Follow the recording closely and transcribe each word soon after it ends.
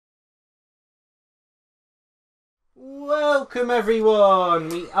Welcome everyone,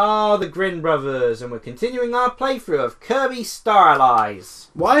 we are the Grin brothers and we're continuing our playthrough of Kirby Star Allies.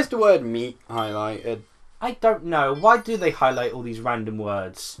 Why is the word meat highlighted? I don't know, why do they highlight all these random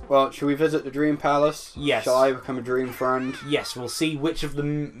words? Well, shall we visit the Dream Palace? Yes. Shall I become a dream friend? Yes, we'll see which of the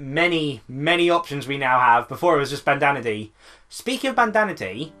many options we now have. Before it was just Bandana D. Speaking of Bandana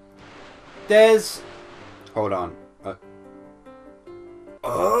D, there's... Hold on.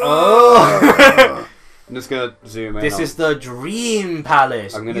 Oh! I'm just going to zoom in. This is the Dream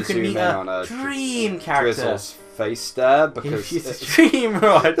Palace. I'm going to zoom in on a dream character. Drizzle's face there because He's a dream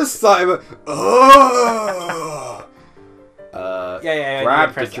rod. The sight of it. Oh! Yeah.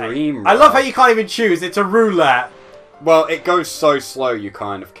 Grab the dream. I love how you can't even choose. It's a roulette. Well, it goes so slow you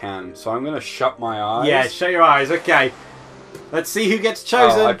kind of can. So I'm going to shut my eyes. Yeah, shut your eyes. Okay. Let's see who gets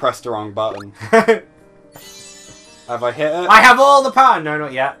chosen. Oh, I pressed the wrong button. Have I hit it? I have all the power. No,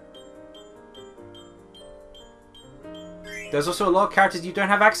 not yet. There's also a lot of characters you don't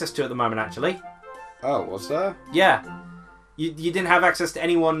have access to at the moment, actually. Oh, was there? Yeah. You didn't have access to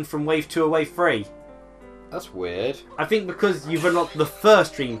anyone from Wave 2 or Wave 3. That's weird. I think because you've unlocked the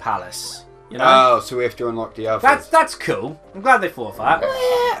first Dream Palace. You know? Oh, so we have to unlock the others. That's cool. I'm glad they thought of that.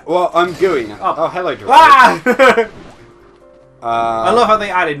 Well, I'm gooey now. Oh, hello, Dream. Ah! I love how they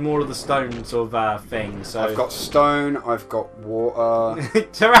added more of the stone sort of thing. So I've got stone, I've got water.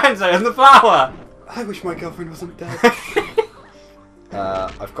 Taranzo and the flower! I wish my girlfriend wasn't dead.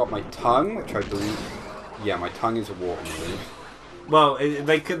 I've got my tongue, which I believe... Yeah, my tongue is a water move. Well,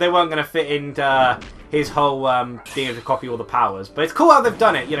 they weren't going to fit into his whole being able to copy all the powers. But it's cool how they've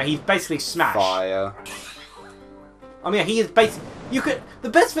done it. You know, he's basically Smash. Fire. I mean, he is basically... The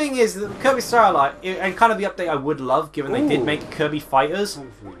best thing is that Kirby Star Allies, and kind of the update I would love, given they did make Kirby Fighters.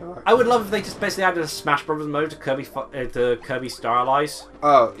 I would love if they just basically added a Smash Brothers mode to Kirby Star Allies.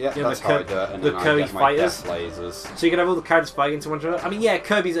 Oh, yeah, you know, that's how I do it. And the then Kirby I get my Fighters. death lasers. So you can have all the characters fighting into one another. I mean, yeah,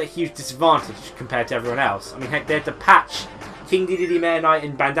 Kirby's at a huge disadvantage compared to everyone else. I mean, heck, they had to patch King Dedede, Meta Knight,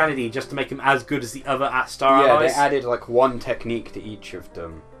 and Bandana D just to make him as good as the other at Star Allies. Yeah, they added like one technique to each of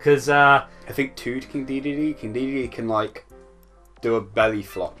them. Because, I think 2 to King Dedede. King Dedede can like... do a belly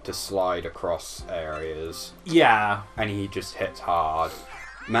flop to slide across areas. Yeah. And he just hits hard.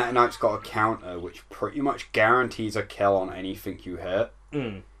 Meta Knight's got a counter which pretty much guarantees a kill on anything you hit.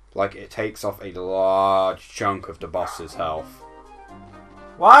 Like, it takes off a large chunk of the boss's health.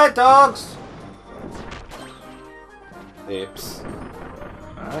 What, dogs? Oops.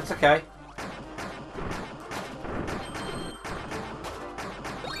 That's okay.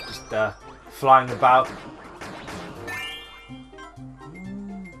 Just flying about.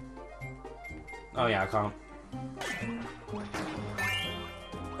 Oh yeah, I can't.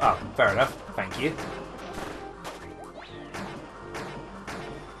 Oh, fair enough. Thank you.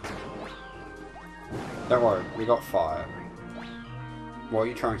 Don't worry, we got fire. What are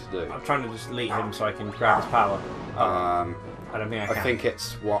you trying to do? I'm trying to just lead him so I can grab his power. Oh, I don't think I can. I think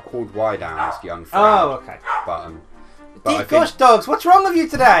it's hold Y down is the unfriend okay. button. Deep gosh, dogs, what's wrong with you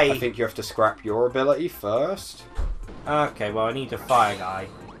today? I think you have to scrap your ability first. Okay, well I need a fire guy.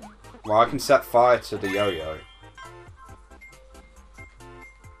 Well, I can set fire to the yo-yo.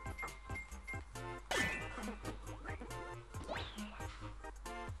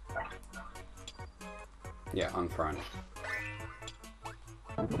 Yeah, unfriend.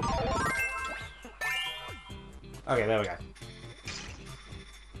 Okay, there we go.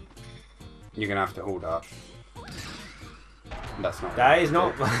 You're gonna have to hold up. That's not. That is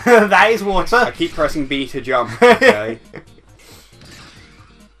not. That is water. I keep pressing B to jump. Okay.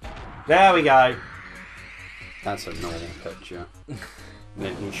 There we go. That's a normal picture.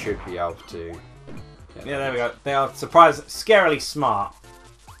 Then he should be able to. Yeah, there we go. They are surprised, scarily smart.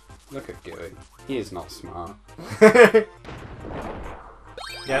 Look at Gooey. He is not smart.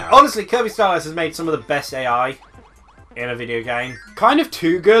 Yeah, honestly, Kirby Star Allies has made some of the best AI in a video game. Kind of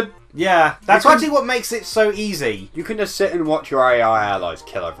too good. Yeah, that's actually what makes it so easy. You can just sit and watch your AI allies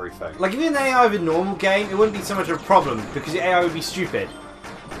kill everything. Like, if you had an AI of a normal game, it wouldn't be so much of a problem, because the AI would be stupid.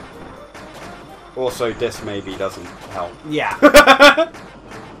 Also, this maybe doesn't help. Yeah.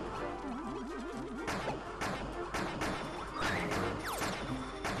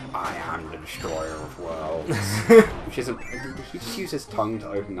 I am the destroyer of worlds. Which isn't... Did he just use his tongue to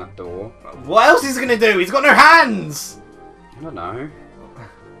open that door? What else is he going to do? He's got no hands! I don't know.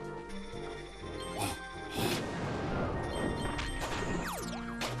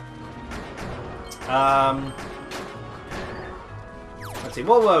 Let's see,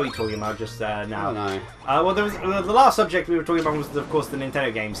 what were we talking about just now? I don't know. Well, there was, the last subject we were talking about was, of course, the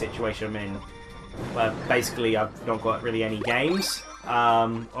Nintendo game situation I'm in. Where basically I've not got really any games.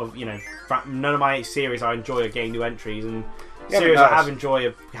 Of none of my series I enjoy are getting new entries, and Yeah, series but I have enjoyed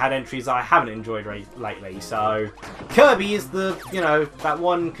have had entries I haven't enjoyed lately. So Kirby is the that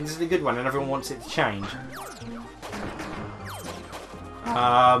one consistently good one, and everyone wants it to change.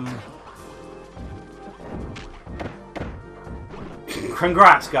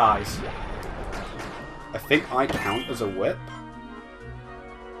 Congrats, guys. I think I count as a whip.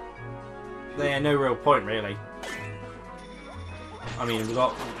 There's no real point, really. I mean, we've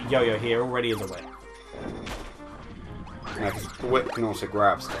got Yo-Yo here already as a whip. Yeah, 'cause the whip can also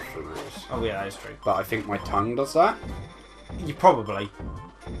grab stuff for rules. Oh yeah, that is true. But I think my tongue does that. You probably.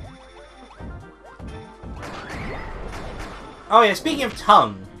 Oh yeah, speaking of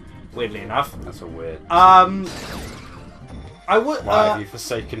tongue, weirdly enough. That's a weird. I would. Why have you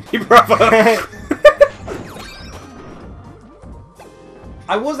forsaken me, brother?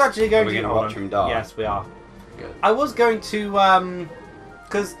 I was actually going Are we to gonna watch him die? Yes, we are. Good. I was going to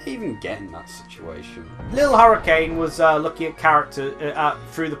because Even get in that situation. Little Hurricane was looking at character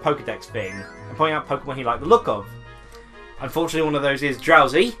through the Pokedex thing and pointing out Pokemon he liked the look of. Unfortunately, one of those is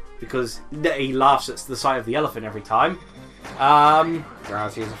Drowsy because he laughs at the sight of the elephant every time.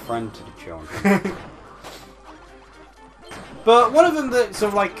 Drowsy is a friend to the children. But one of them that sort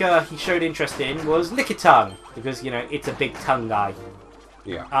of like he showed interest in was Lickitung because it's a big tongue guy.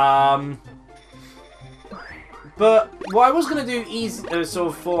 Yeah. But what I was going to do sort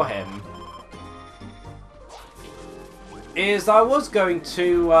of for him is I was going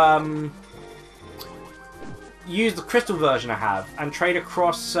to use the crystal version I have and trade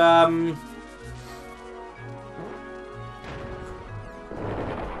across a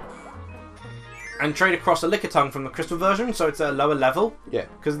Lickitung from the crystal version, so it's at a lower level. Yeah.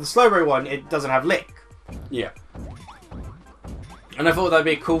 Because the Slowbro one, it doesn't have Lick. Yeah. And I thought that'd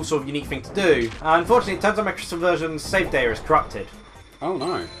be a cool sort of unique thing to do. Unfortunately, it turns out my crystal version's save data is corrupted. Oh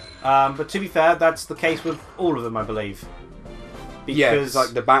no. But to be fair, that's the case with all of them, I believe. Because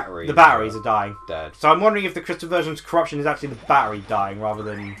like the batteries. The batteries are dying. Dead. So I'm wondering if the crystal version's corruption is actually the battery dying rather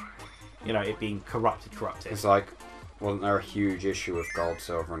than, it being corrupted. It's like, wasn't there a huge issue with gold,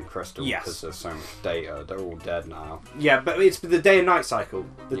 silver, and crystal? Yes. Because there's so much data. They're all dead now. Yeah, but it's the day and night cycle.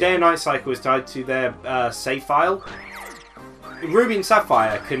 The day and night cycle is tied to their save file. Ruby and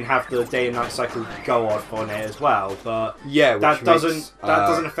Sapphire can have the day and night cycle go off on it as well, but that doesn't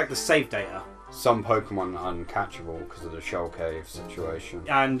affect the save data. Some Pokemon uncatchable because of the Shell Cave situation,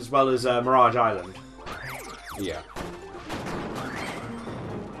 and as well as Mirage Island. Yeah.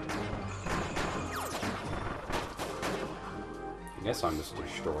 I guess I'm just a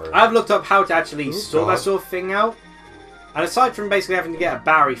destroyer. I've looked up how to actually sort that sort of thing out, and aside from basically having to get a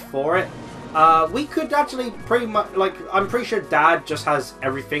Barry for it, we could actually pretty much, I'm pretty sure Dad just has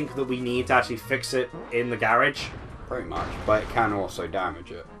everything that we need to actually fix it in the garage. Pretty much, but it can also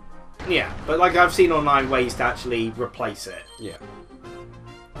damage it. Yeah, but I've seen online ways to actually replace it. Yeah.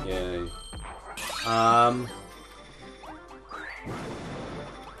 Yay.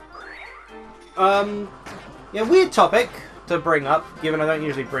 Yeah, weird topic to bring up, given I don't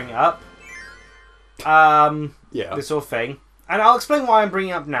usually bring it up. Yeah. This sort of thing. And I'll explain why I'm bringing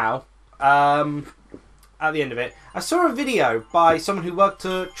it up now. At the end of it. I saw a video by someone who worked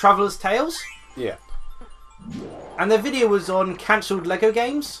at Traveller's Tales. Yeah. And their video was on cancelled Lego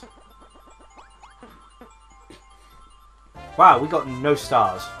games. Wow, we got no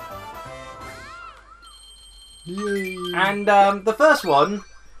stars. Yay. And the first one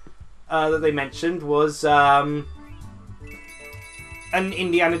that they mentioned was an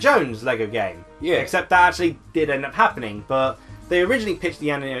Indiana Jones Lego game. Yeah. Except that actually did end up happening, but they originally pitched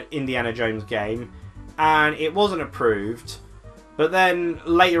the Indiana Jones game, and it wasn't approved. But then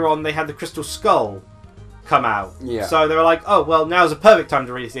later on, they had the Crystal Skull come out. Yeah. So they were like, "Oh well, now's a perfect time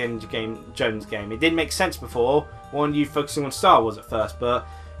to release the Indiana Jones game." It didn't make sense before. One, you focusing on Star Wars at first, but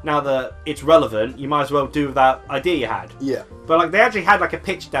now that it's relevant, you might as well do that idea you had. Yeah. But they actually had a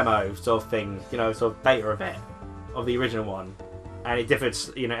pitch demo sort of thing, sort of beta of it, of the original one, and it differed,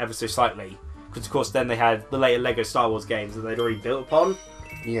 ever so slightly. Because of course, then they had the later Lego Star Wars games that they'd already built upon.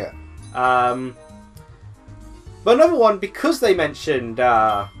 Yeah. But another one, because they mentioned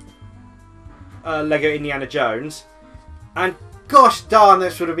Lego Indiana Jones, and gosh darn,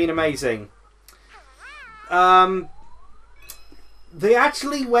 this would have been amazing. They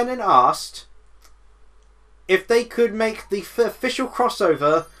actually went and asked if they could make the official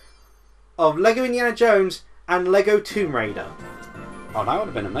crossover of Lego Indiana Jones and Lego Tomb Raider. Oh, that would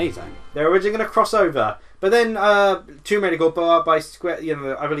have been amazing. They were originally going to cross over, but then Tomb Raider got bought out by Square.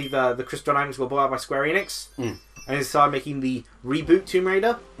 I believe the Crystal Dynamics got bought out by Square Enix, and they started making the reboot Tomb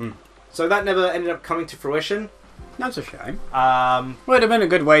Raider. So that never ended up coming to fruition. That's a shame. Well, it'd have been a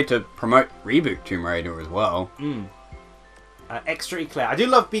good way to promote Reboot Tomb Raider as well. Extra Eclair. I do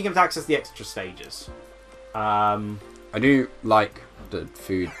love being able to access the extra stages. I do like the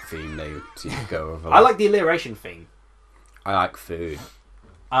food theme they seem to go over. I like the alliteration theme. I like food.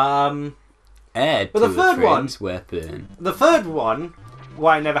 But the third one, weapon. The third one,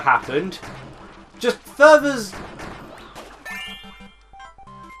 why it never happened, just furthers.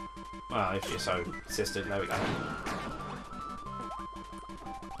 Well, if you're so insistent, there we go.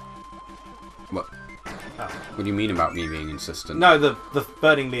 What? Oh. What do you mean about me being insistent? No, the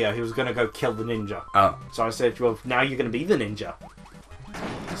burning Leo, he was going to go kill the ninja. Oh. So I said, well, now you're going to be the ninja.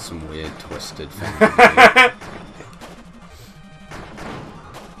 Some weird twisted thing.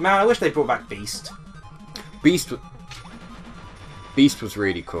 Man, I wish they brought back Beast. Beast was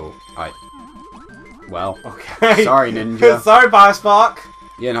really cool. Well. Okay. Sorry, Ninja. Sorry, Biospark.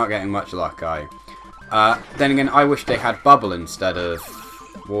 You're not getting much luck, guy. Then again, I wish they had Bubble instead of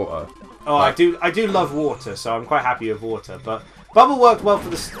Water. Oh, but I do love Water, so I'm quite happy with Water. But Bubble worked well for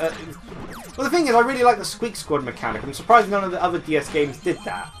the. Well, the thing is, I really like the Squeak Squad mechanic. I'm surprised none of the other DS games did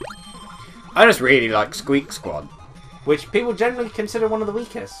that. I just really like Squeak Squad. Which people generally consider one of the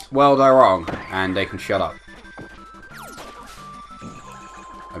weakest. Well, they're wrong, and they can shut up.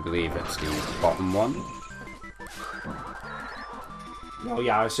 I believe it's the bottom one. Oh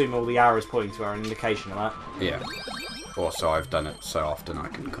yeah, I assume all the arrows pointing to are an indication of that. Yeah. Also, I've done it so often I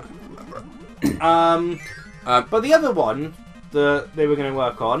can kind of remember it. But the other one that they were going to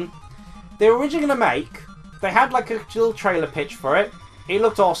work on, they were originally going to make. They had like a little trailer pitch for it. It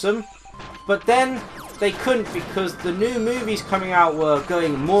looked awesome, but then they couldn't because the new movies coming out were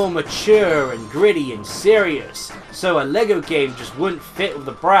going more mature and gritty and serious. So a Lego game just wouldn't fit with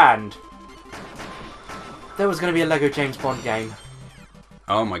the brand. There was going to be a Lego James Bond game.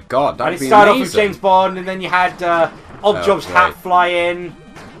 Oh my god, that'd be amazing. And it started off with James Bond, and then you had Oddjob's hat fly in.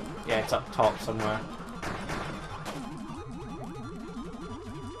 Yeah, it's up top somewhere.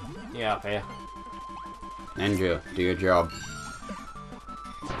 Yeah, up here. Ninja, do your job.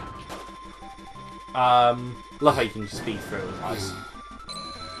 Love how you can speed through it, nice.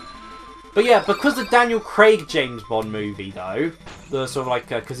 But yeah, because the Daniel Craig James Bond movie, though, the sort of like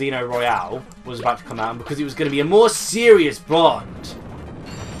Casino Royale was about to come out, and because it was going to be a more serious Bond,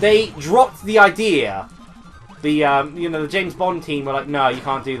 they dropped the idea. The the James Bond team were like, no, you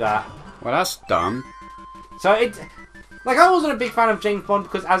can't do that. Well, that's dumb. So it, like, I wasn't a big fan of James Bond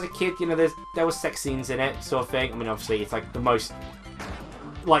because as a kid, there was sex scenes in it, sort of thing. I mean, obviously, it's like the most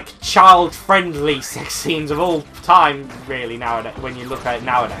like child-friendly sex scenes of all time, really. Nowadays, when you look at it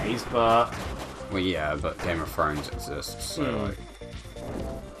nowadays, but well, yeah, but Game of Thrones exists, so like,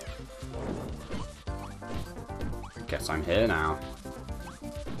 I guess I'm here now.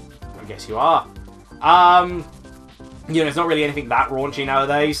 I guess you are. It's not really anything that raunchy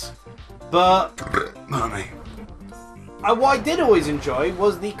nowadays, but Money. What I did always enjoy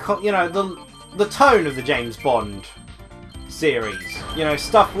was the tone of the James Bond series.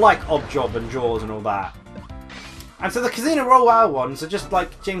 Stuff like Oddjob and Jaws and all that. And so the Casino Royale ones are just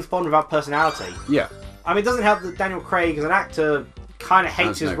like James Bond without personality. Yeah. I mean, it doesn't help that Daniel Craig as an actor kind of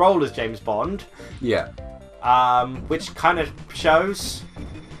hates his role as James Bond. Yeah. Which kind of shows.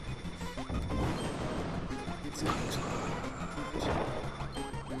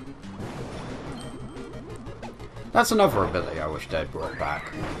 That's another ability I wish they'd brought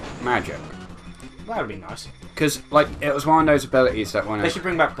back. Magic. That would be nice. Because, like, it was one of those abilities that when they should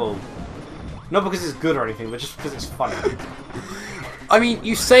bring back Bull. Not because it's good or anything, but just because it's funny. I mean,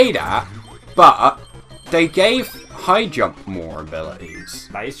 you say that, but they gave High Jump more abilities.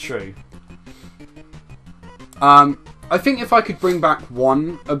 That is true. I think if I could bring back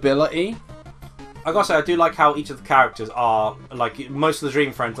one ability... I gotta say, I do like how each of the characters are, like, most of the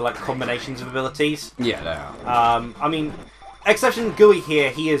Dream Friends are like combinations of abilities. Yeah, they are. I mean, exception Gooey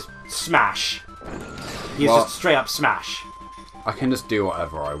here, he is Smash. He is just straight up Smash. I can just do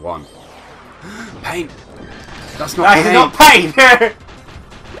whatever I want. Pain! That's not pain! Not pain!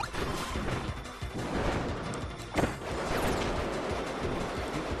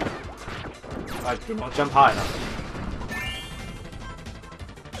 I did not jump high enough.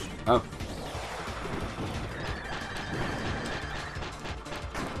 Oh.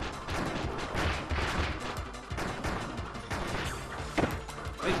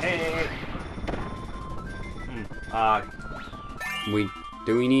 Hey.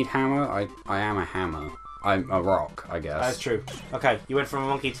 Do we need hammer? I am a hammer. I'm a rock, I guess. That's true. Okay, you went from a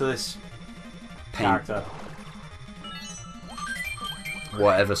monkey to this character.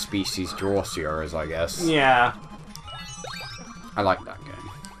 Whatever species Drawsia is, I guess. Yeah. I like that game.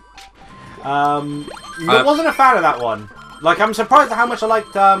 Wasn't a fan of that one. Like, I'm surprised at how much I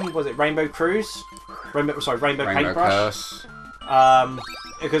liked, was it Rainbow Cruise? Rainbow Paintbrush.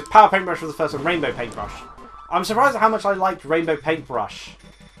 Because Power Paintbrush was the first one, Rainbow Paintbrush. I'm surprised at how much I liked Rainbow Paintbrush.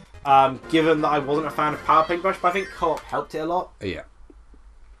 Given that I wasn't a fan of Power Paintbrush, but I think co-op helped it a lot. Yeah.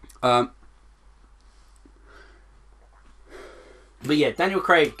 But yeah, Daniel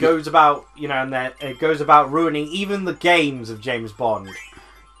Craig goes about, and then it goes about ruining even the games of James Bond.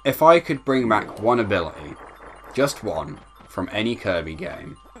 If I could bring back one ability, just one, from any Kirby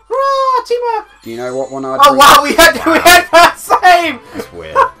game. Teamwork! Do you know what one I'd Oh bring wow, back? we had that same! That's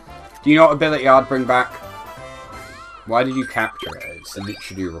weird. Do you know what ability I'd bring back? Why did you capture it? It's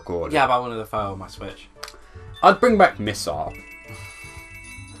literally recorded. Yeah, but I wanted the file on my Switch. I'd bring back Missile.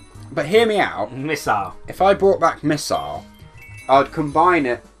 But hear me out. Missile. If I brought back Missile, I'd combine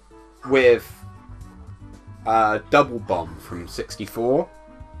it with Double Bomb from 64.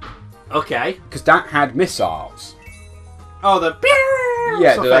 Okay. Because that had missiles. Oh, the...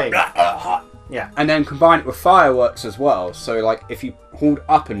 Yeah, yeah. And then combine it with fireworks as well. So, like, if you hold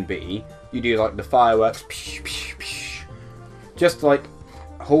up and B, you do, like, the fireworks. Just like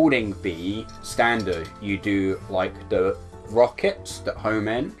holding B, standard, you do, like, the rockets that home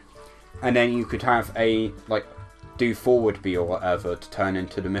in. And then you could have a, like, do forward B or whatever to turn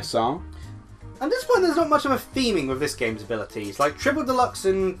into the missile. At this point, there's not much of a theming with this game's abilities. Like, Triple Deluxe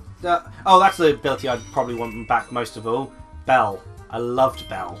and... oh, that's the ability I'd probably want back most of all. Bell. I loved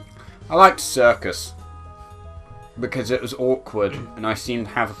Bell. I liked Circus. Because it was awkward, and I seemed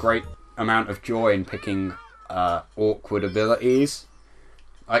to have a great amount of joy in picking awkward abilities.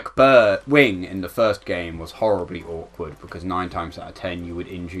 Like, Wing in the first game was horribly awkward, because 9 times out of 10 you would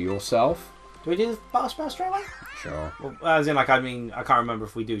injure yourself. Do we do the Battle Spell straight away? Sure. Well, as in, like, I mean, I can't remember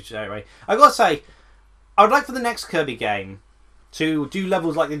if we do straight away. I gotta say, I would like for the next Kirby game to do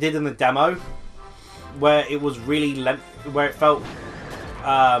levels like they did in the demo, where it was really where it felt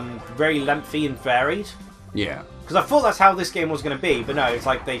very lengthy and varied. Yeah. Because I thought that's how this game was going to be, but no, it's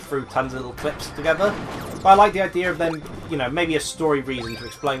like they threw tons of little clips together. But I like the idea of them, maybe a story reason to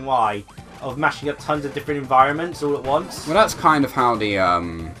explain why, of mashing up tons of different environments all at once. Well, that's kind of how the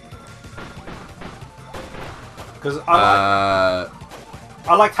Because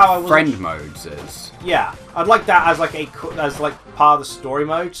I liked how I was friend modes is. Yeah, I'd like that as like part of the story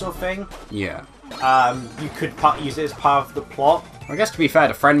mode sort of thing. Yeah. You could use it as part of the plot. I guess to be fair,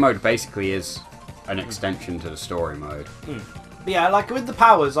 the friend mode basically is an extension to the story mode. But yeah, like with the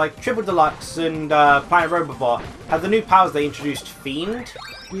powers, like Triple Deluxe and Planet Robobot had the new powers they introduced. Fiend.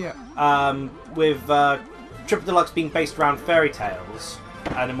 Yeah. With Triple Deluxe being based around fairy tales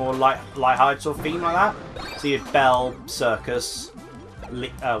and a more light-hearted sort of theme like that. So you had Bell, Circus.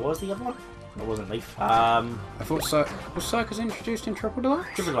 What was the other one? It wasn't Leaf. I thought was Circus introduced in Triple Deluxe?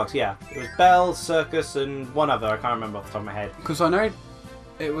 Triple Deluxe, yeah. It was Bell, Circus, and one other. I can't remember off the top of my head. Because I know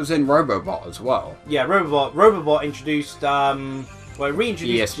it was in Robobot as well. Yeah, Robobot introduced, it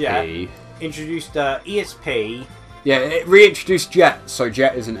reintroduced ESP. Jet. Introduced ESP. Yeah, it reintroduced Jet, so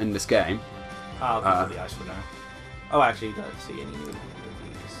Jet isn't in this game. I'll put the ice for now. Oh, actually, don't see any new abilities.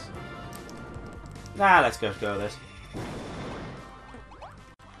 Nah, let's go with this.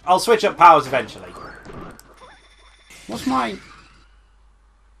 I'll switch up powers eventually. What's my...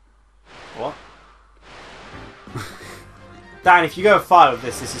 What? Dan, if you go fire with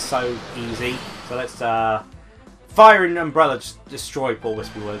this is so easy. So let's, Fire and Umbrella just destroyed Paul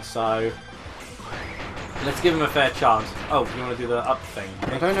Wispywood, so... Let's give him a fair chance. Oh, you want to do the up thing?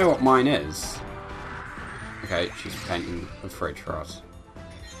 I don't know what mine is. Okay, she's painting a fridge for us.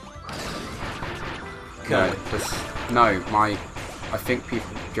 Okay. I think people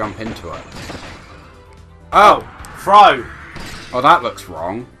jump into it. Oh! Throw! Oh, that looks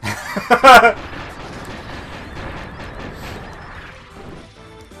wrong.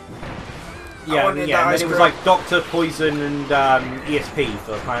 Yeah, and then it was like Doctor, Poison, and ESP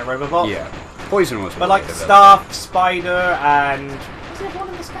for Planet Robobot. Yeah. Poison was but like Staff, Spider, and... Is there one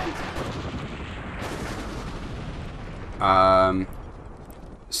in this game?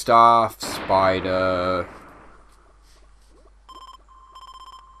 Staff, Spider...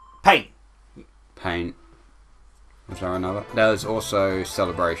 Paint. Was there another? There's also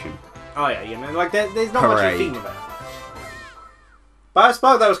Celebration. Oh yeah, like there's not much of a Parade. theme of it. But I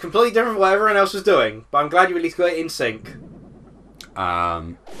suppose that was completely different from what everyone else was doing. But I'm glad you at least got it in sync.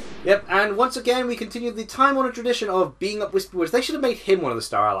 Yep, and once again we continue the time-honored tradition of being up Wispy Woods. They should have made him one of the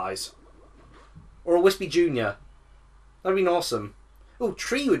Star Allies. Or a Wispy Junior. That'd been awesome. Oh,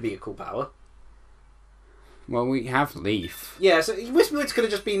 Tree would be a cool power. Well, we have Leaf. Yeah, so Wispy Woods could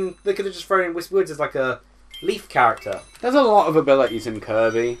have just been... They could have just thrown in Wispy Woods as like a Leaf character. There's a lot of abilities in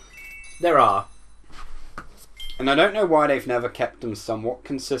Kirby. There are. And I don't know why they've never kept them somewhat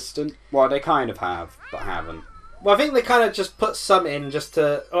consistent. Well, they kind of have, but haven't. Well, I think they kind of just put some in just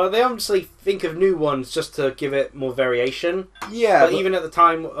to... Or they obviously think of new ones just to give it more variation. Yeah, but even at the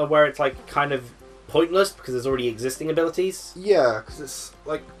time where it's like kind of pointless because there's already existing abilities. Yeah, because it's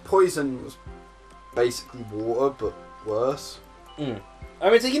like poison was basically water, but worse. I mean,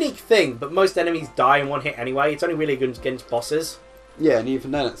 it's a unique thing, but most enemies die in one hit anyway. It's only really good against bosses. Yeah, and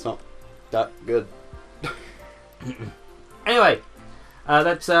even then it's not that good. Anyway,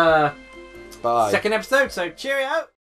 that's Bye. second episode, so cheerio!